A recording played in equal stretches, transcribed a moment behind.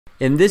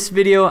In this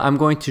video, I'm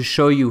going to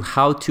show you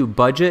how to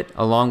budget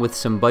along with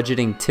some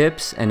budgeting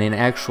tips and an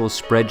actual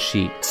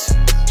spreadsheet.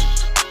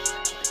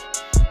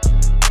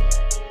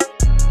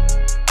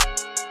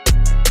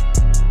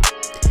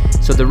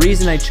 So the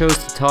reason I chose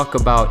to talk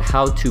about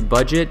how to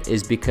budget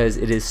is because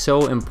it is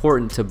so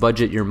important to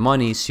budget your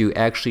money so you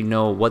actually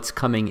know what's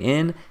coming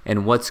in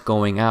and what's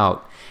going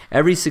out.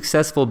 Every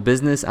successful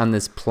business on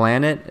this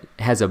planet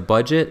has a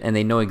budget and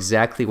they know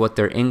exactly what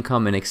their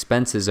income and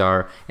expenses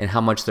are and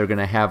how much they're going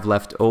to have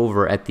left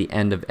over at the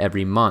end of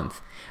every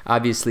month.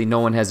 Obviously, no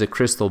one has a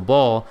crystal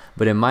ball,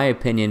 but in my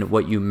opinion,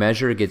 what you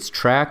measure gets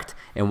tracked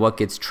and what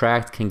gets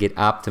tracked can get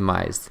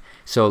optimized.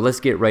 So let's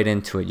get right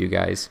into it, you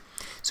guys.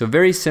 So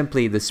very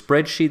simply, the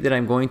spreadsheet that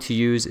I'm going to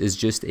use is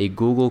just a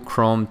Google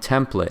Chrome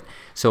template.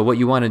 So what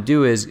you want to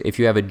do is, if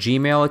you have a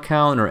Gmail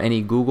account or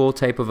any Google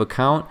type of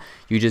account,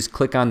 you just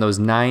click on those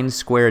 9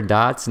 square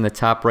dots in the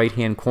top right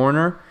hand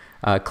corner,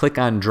 click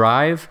on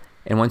Drive,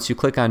 and once you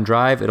click on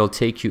Drive, it'll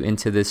take you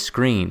into this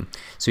screen.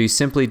 So you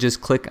simply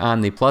just click on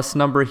the plus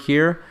number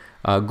here,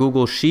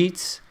 Google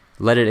Sheets,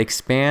 let it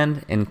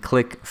expand, and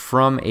click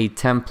From a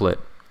Template.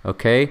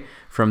 Okay?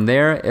 From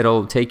there,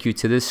 it'll take you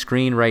to this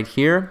screen right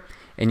here,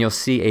 and you'll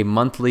see a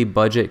monthly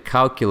budget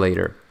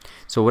calculator.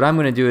 So what I'm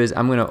going to do is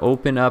I'm going to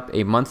open up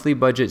a monthly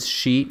budget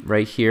sheet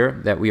right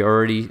here that we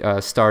already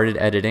started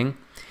editing,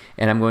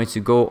 and I'm going to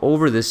go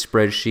over this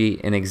spreadsheet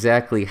and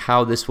exactly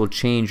how this will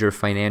change your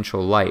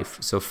financial life.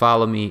 So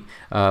follow me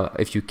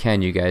if you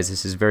can, you guys.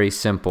 This is very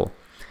simple.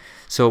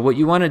 So what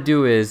you want to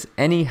do is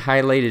any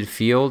highlighted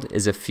field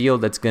is a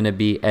field that's going to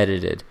be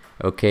edited,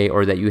 okay,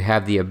 or that you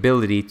have the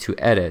ability to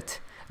edit.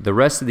 The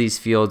rest of these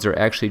fields are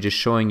actually just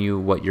showing you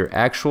what your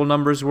actual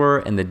numbers were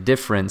and the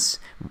difference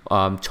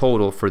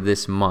total for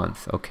this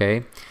month,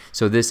 okay?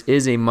 So this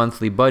is a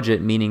monthly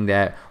budget, meaning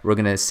that we're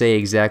going to say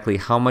exactly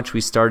how much we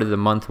started the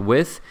month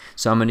with.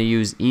 So I'm going to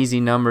use easy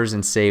numbers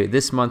and say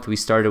this month we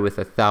started with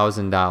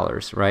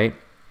 $1,000, right?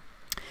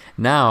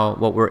 Now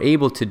what we're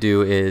able to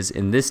do is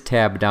in this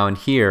tab down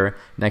here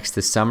next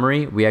to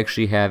summary, we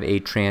actually have a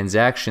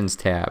transactions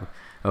tab,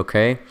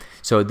 okay?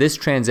 So this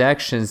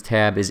transactions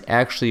tab is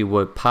actually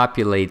what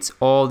populates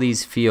all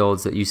these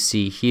fields that you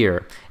see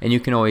here. And you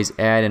can always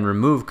add and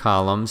remove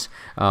columns,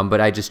 but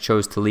I just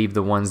chose to leave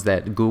the ones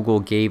that Google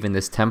gave in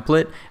this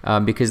template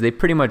because they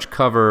pretty much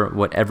cover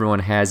what everyone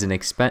has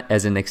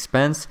as an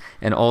expense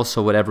and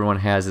also what everyone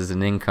has as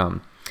an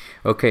income.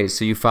 Okay,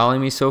 so you following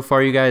me so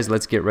far, you guys?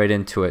 Let's get right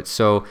into it.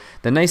 So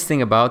the nice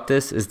thing about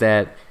this is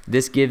that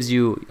this gives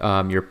you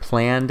your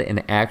planned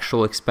and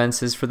actual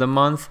expenses for the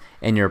month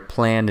and your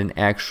planned and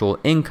actual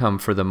income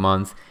for the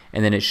month,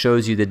 and then it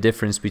shows you the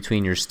difference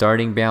between your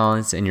starting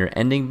balance and your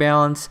ending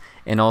balance,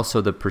 and also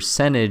the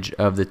percentage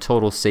of the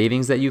total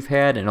savings that you've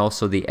had and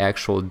also the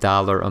actual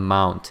dollar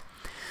amount.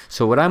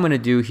 So what I'm going to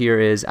do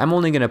here is I'm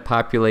only going to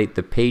populate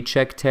the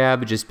paycheck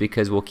tab just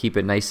because we'll keep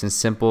it nice and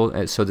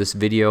simple so this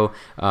video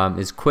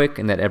is quick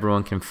and that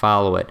everyone can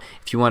follow it.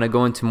 If you want to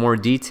go into more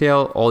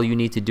detail, all you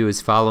need to do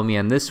is follow me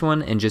on this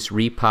one and just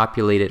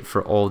repopulate it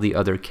for all the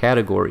other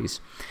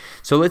categories.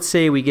 So let's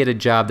say we get a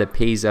job that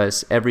pays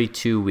us every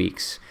 2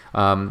 weeks.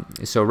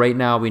 So right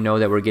now we know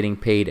that we're getting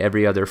paid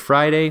every other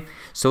Friday.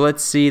 So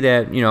let's see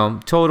that, you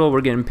know, total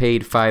we're getting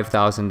paid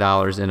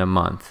 $5,000 in a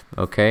month,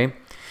 okay?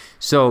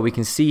 So we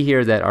can see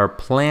here that our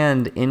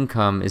planned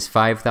income is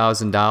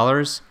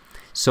 $5,000.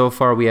 So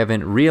far we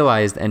haven't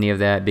realized any of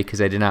that because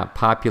I did not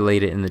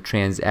populate it in the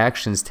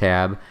transactions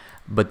tab,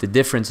 but the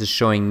difference is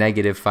showing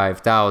negative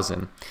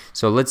 $5,000.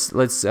 So let's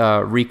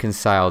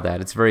reconcile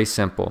that. It's very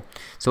simple.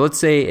 So let's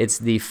say it's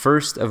the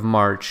 1st of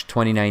March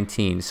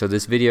 2019. So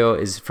this video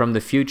is from the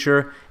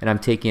future and I'm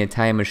taking a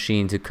time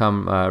machine to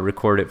come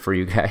record it for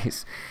you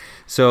guys.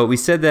 So we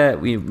said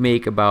that we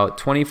make about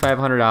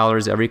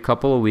 $2,500 every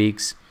couple of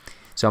weeks.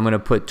 So I'm going to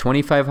put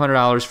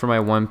 $2,500 for my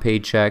one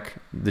paycheck.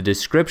 The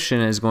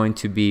description is going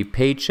to be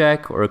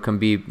paycheck, or it can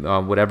be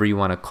whatever you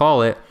want to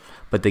call it,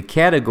 but the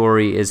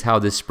category is how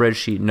the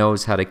spreadsheet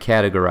knows how to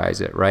categorize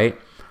it, right?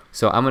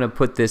 So I'm going to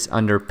put this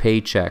under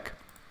paycheck.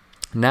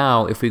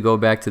 Now if we go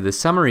back to the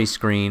summary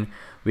screen,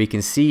 we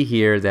can see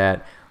here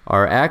that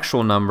our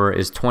actual number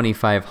is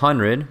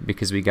 $2,500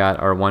 because we got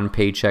our one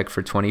paycheck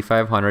for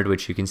 $2,500,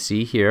 which you can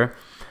see here,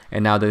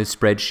 and now the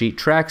spreadsheet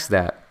tracks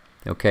that,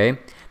 okay?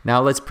 Now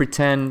let's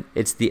pretend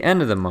it's the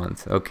end of the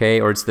month,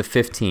 okay, or it's the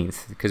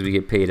 15th because we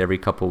get paid every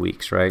couple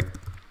weeks, right?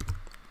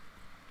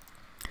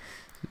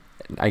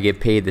 I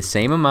get paid the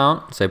same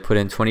amount, so I put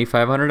in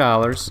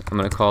 $2,500. I'm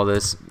going to call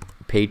this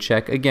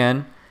paycheck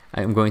again.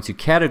 I'm going to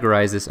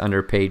categorize this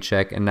under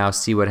paycheck and now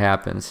see what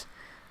happens.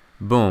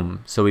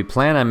 Boom. So we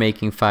plan on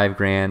making $5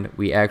 grand.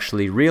 We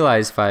actually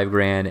realize $5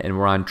 grand and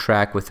we're on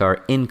track with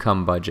our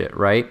income budget,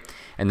 right?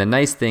 And the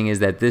nice thing is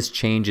that this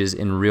changes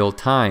in real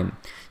time.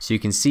 So you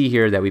can see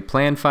here that we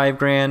planned $5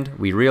 grand,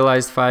 we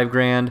realized $5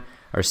 grand,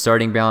 our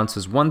starting balance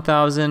was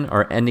 $1,000,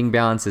 our ending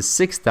balance is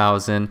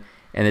 $6,000,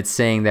 and it's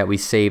saying that we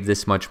saved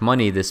this much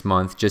money this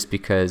month just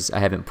because I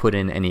haven't put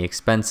in any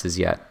expenses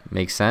yet.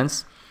 Makes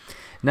sense?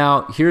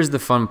 Now, here's the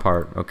fun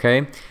part,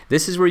 okay?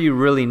 This is where you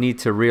really need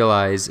to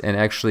realize and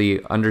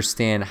actually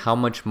understand how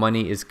much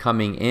money is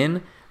coming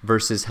in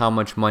versus how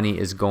much money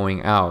is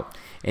going out.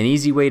 An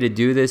easy way to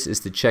do this is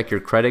to check your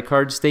credit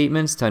card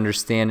statements to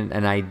understand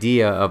an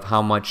idea of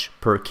how much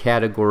per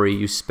category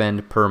you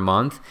spend per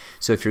month.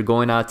 So if you're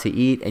going out to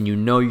eat and you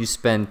know you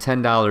spend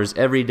 $10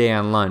 every day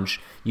on lunch,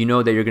 you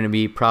know that you're going to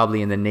be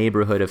probably in the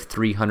neighborhood of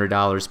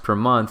 $300 per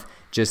month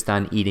just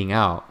on eating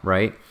out,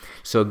 right?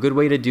 So a good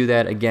way to do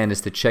that, again,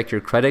 is to check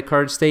your credit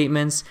card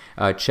statements,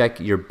 check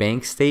your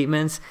bank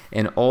statements,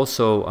 and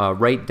also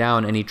write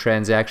down any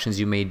transactions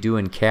you may do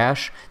in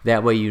cash.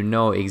 That way you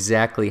know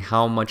exactly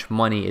how much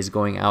money is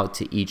going out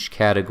to each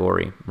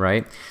category,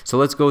 right? So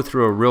let's go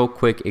through a real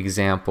quick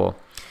example.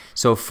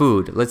 So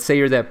food, let's say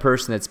you're that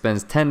person that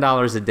spends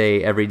 $10 a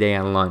day every day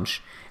on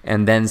lunch,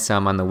 and then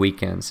some on the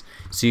weekends.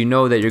 So you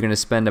know that you're going to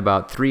spend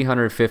about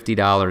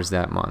 $350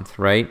 that month,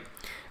 right?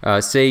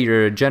 Say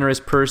you're a generous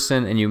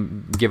person and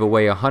you give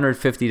away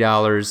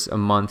 $150 a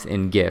month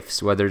in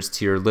gifts, whether it's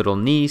to your little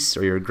niece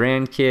or your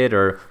grandkid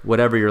or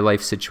whatever your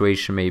life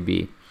situation may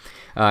be.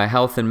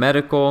 Health and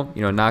medical,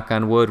 you know, knock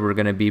on wood, we're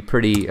going to be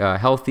pretty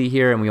healthy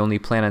here, and we only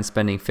plan on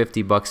spending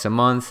 $50 a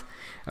month.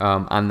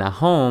 On the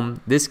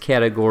home, this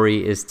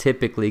category is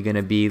typically going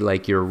to be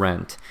like your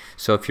rent.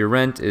 So if your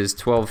rent is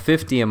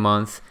 $12.50 a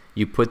month,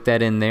 you put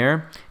that in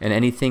there, and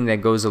anything that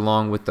goes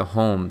along with the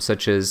home,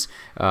 such as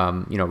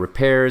you know,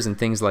 repairs and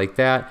things like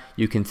that,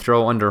 you can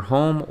throw under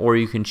home, or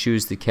you can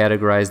choose to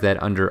categorize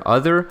that under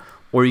other,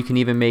 or you can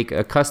even make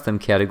a custom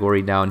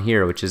category down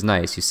here, which is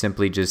nice. You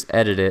simply just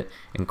edit it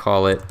and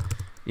call it,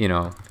 you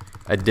know,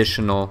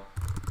 additional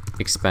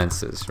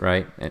expenses,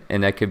 right?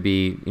 And that could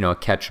be, you know, a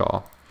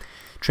catch-all.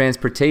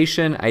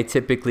 Transportation, I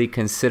typically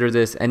consider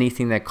this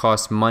anything that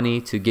costs money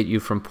to get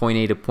you from point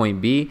A to point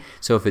B.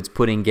 So if it's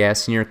putting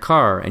gas in your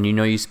car and you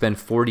know you spend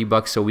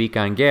 $40 a week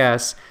on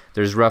gas,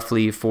 there's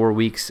roughly 4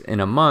 weeks in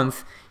a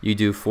month. You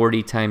do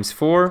 40 times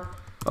 4.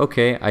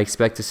 Okay, I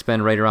expect to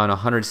spend right around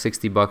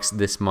 $160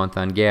 this month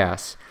on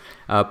gas.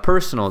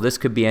 Personal, this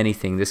could be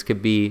anything. This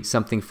could be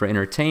something for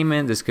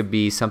entertainment. This could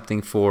be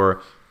something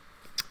for,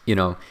 you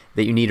know,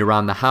 that you need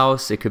around the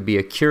house. It could be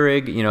a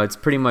Keurig. You know, it's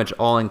pretty much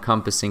all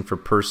encompassing for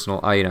personal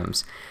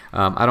items.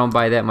 I don't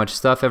buy that much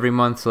stuff every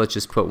month, so let's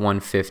just put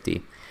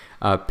 $150.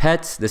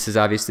 Pets, this is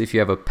obviously if you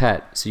have a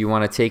pet. So you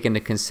want to take into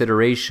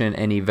consideration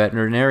any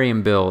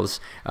veterinarian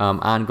bills,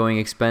 ongoing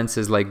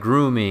expenses like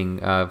grooming,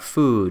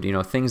 food, you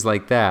know, things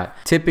like that.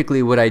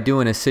 Typically what I do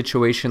in a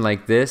situation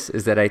like this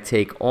is that I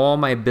take all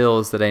my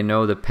bills that I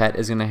know the pet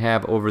is going to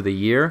have over the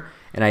year,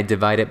 and I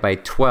divide it by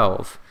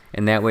 12.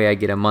 And that way I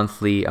get a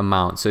monthly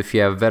amount. So if you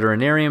have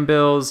veterinarian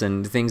bills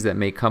and things that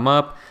may come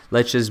up,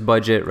 let's just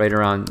budget right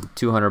around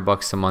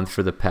 $200 a month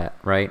for the pet,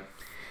 right?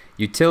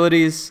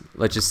 Utilities,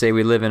 let's just say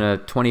we live in a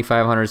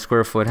 2,500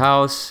 square foot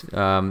house,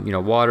 you know,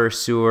 water,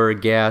 sewer,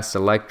 gas,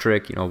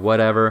 electric, you know,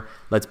 whatever.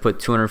 Let's put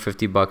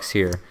 $250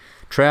 here.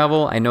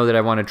 Travel, I know that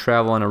I want to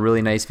travel on a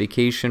really nice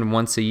vacation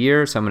once a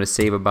year, so I'm going to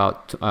save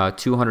about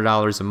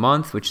 $200 a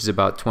month, which is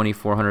about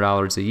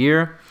 $2,400 a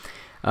year.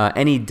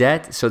 Any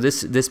debt, so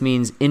this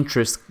means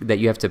interest that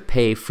you have to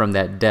pay from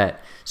that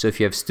debt. So if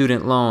you have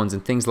student loans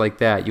and things like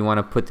that, you want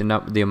to put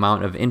the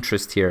amount of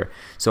interest here.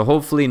 So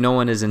hopefully no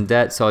one is in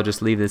debt, so I'll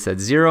just leave this at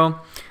 0.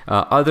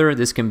 Other,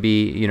 this can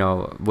be, you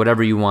know,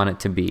 whatever you want it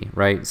to be,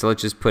 right? So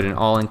let's just put an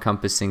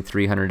all-encompassing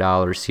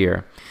 $300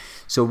 here.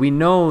 So we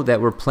know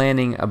that we're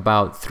planning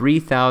about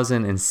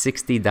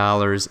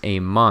 $3,060 a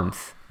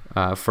month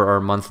for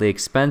our monthly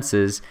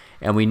expenses,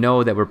 and we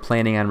know that we're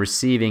planning on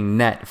receiving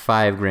net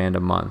 $5 grand a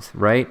month,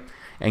 right?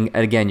 And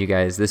again, you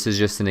guys, this is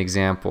just an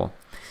example.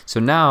 So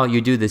now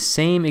you do the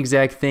same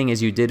exact thing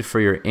as you did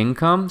for your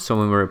income. So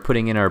when we're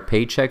putting in our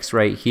paychecks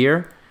right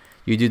here,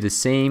 you do the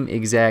same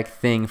exact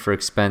thing for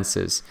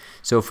expenses.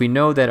 So if we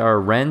know that our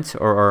rent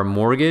or our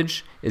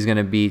mortgage is going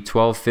to be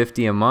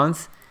 $1,250 a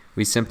month,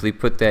 we simply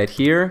put that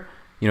here.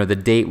 You know, the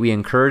date we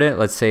incurred it,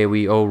 let's say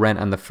we owe rent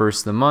on the 1st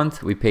of the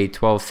month, we pay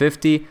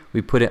 $1,250,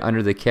 we put it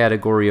under the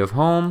category of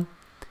home,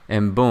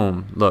 and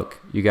boom, look,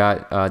 you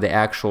got the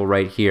actual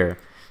right here.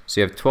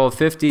 So you have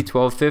 $1,250,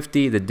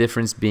 $1,250, the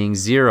difference being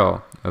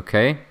 0,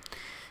 okay?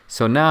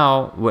 So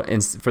now,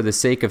 for the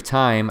sake of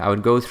time, I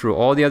would go through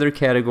all the other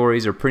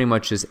categories, or pretty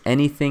much just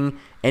anything,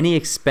 any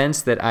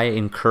expense that I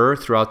incur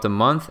throughout the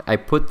month, I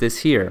put this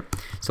here.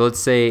 So let's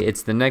say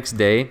it's the next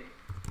day,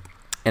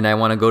 and I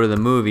want to go to the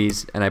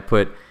movies, and I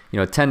put, you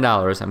know,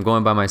 $10, I'm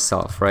going by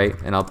myself, right?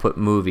 And I'll put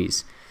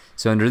movies.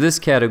 So under this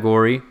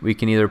category, we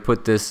can either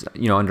put this,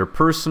 you know, under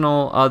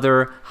personal,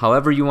 other,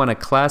 however you want to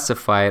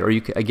classify it, or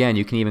you can, again,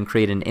 you can even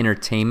create an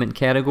entertainment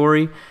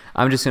category.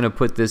 I'm just going to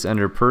put this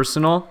under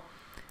personal,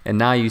 and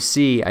now you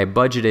see I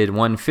budgeted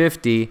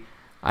 $150.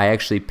 I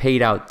actually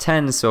paid out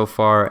 $10 so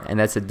far, and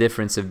that's a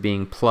difference of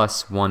being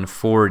plus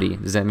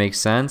 $140. Does that make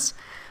sense?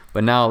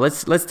 But now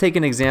let's take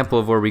an example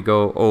of where we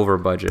go over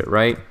budget,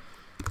 right?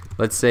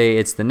 Let's say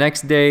it's the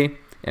next day,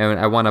 and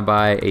I want to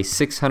buy a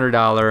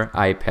 $600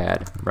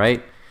 iPad,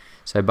 right?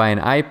 So I buy an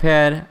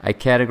iPad, I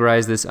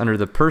categorize this under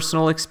the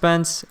personal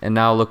expense, and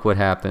now look what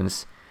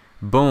happens.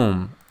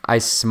 boom, I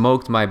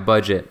smoked my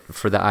budget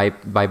for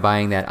by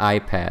buying that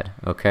iPad,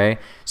 okay?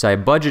 So I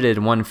budgeted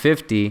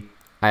 150,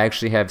 I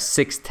actually have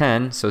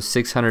 610, so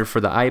 600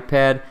 for the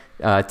iPad,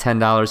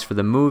 $10 for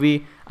the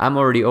movie. I'm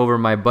already over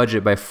my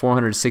budget by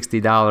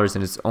 $460,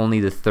 and it's only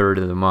the third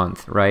of the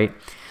month, right?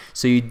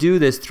 So you do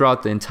this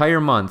throughout the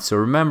entire month. So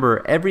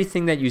remember,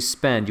 everything that you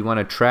spend, you want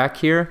to track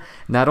here.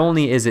 Not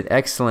only is it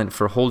excellent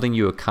for holding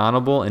you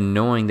accountable and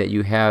knowing that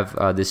you have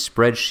this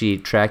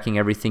spreadsheet tracking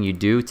everything you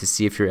do to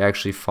see if you're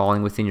actually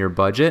falling within your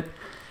budget,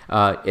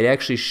 it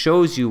actually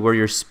shows you where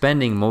you're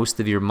spending most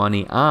of your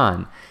money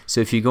on. So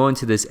if you go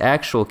into this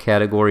actual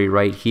category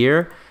right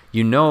here,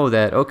 you know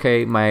that,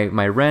 okay,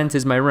 my rent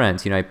is my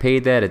rent. You know, I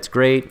paid that, it's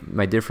great,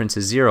 my difference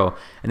is 0.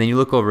 And then you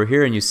look over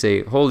here and you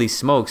say, holy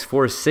smokes,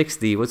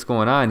 $460, what's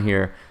going on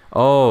here?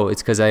 Oh,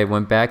 it's because I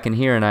went back in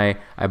here and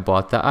I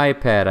bought the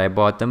iPad, I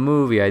bought the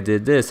movie, I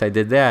did this, I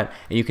did that.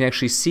 And you can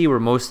actually see where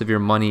most of your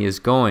money is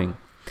going.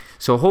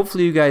 So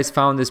hopefully you guys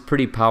found this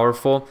pretty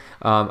powerful.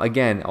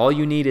 Again, all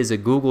you need is a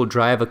Google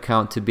Drive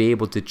account to be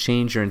able to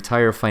change your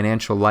entire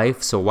financial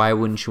life. So why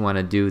wouldn't you want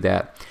to do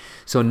that?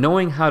 So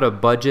knowing how to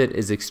budget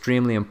is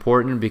extremely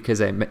important because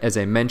as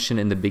I mentioned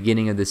in the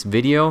beginning of this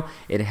video,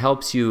 it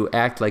helps you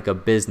act like a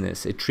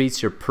business. It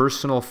treats your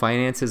personal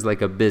finances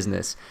like a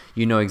business.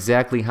 You know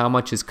exactly how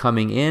much is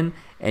coming in,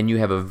 and you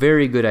have a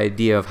very good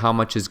idea of how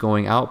much is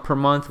going out per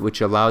month,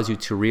 which allows you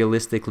to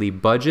realistically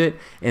budget,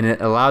 and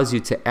it allows you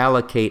to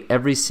allocate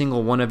every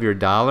single one of your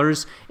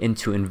dollars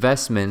into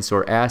investments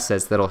or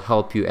assets that'll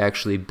help you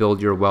actually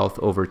build your wealth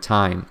over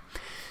time.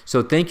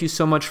 So thank you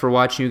so much for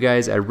watching, you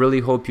guys. I really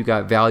hope you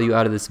got value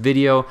out of this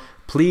video.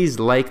 Please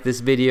like this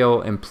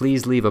video and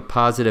please leave a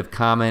positive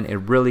comment. It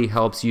really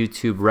helps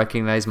YouTube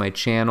recognize my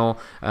channel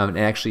and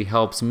actually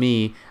helps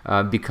me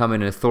become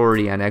an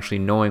authority on actually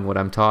knowing what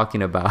I'm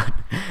talking about.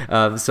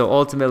 So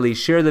ultimately,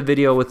 share the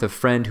video with a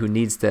friend who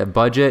needs to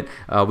budget.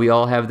 We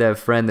all have that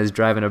friend that's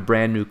driving a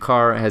brand new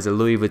car, has a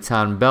Louis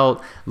Vuitton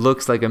belt,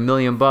 looks like $1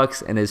 million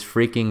and is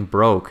freaking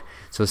broke.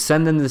 So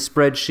send them the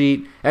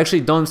spreadsheet.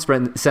 Actually, don't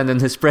send them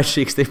the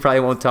spreadsheet because they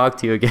probably won't talk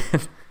to you again.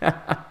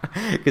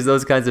 Because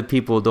those kinds of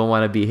people don't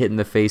want to be hit in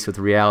the face with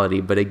reality.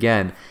 But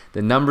again,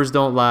 the numbers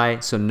don't lie,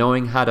 so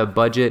knowing how to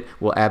budget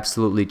will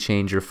absolutely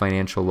change your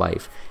financial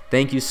life.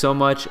 Thank you so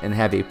much and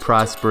have a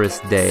prosperous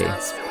day.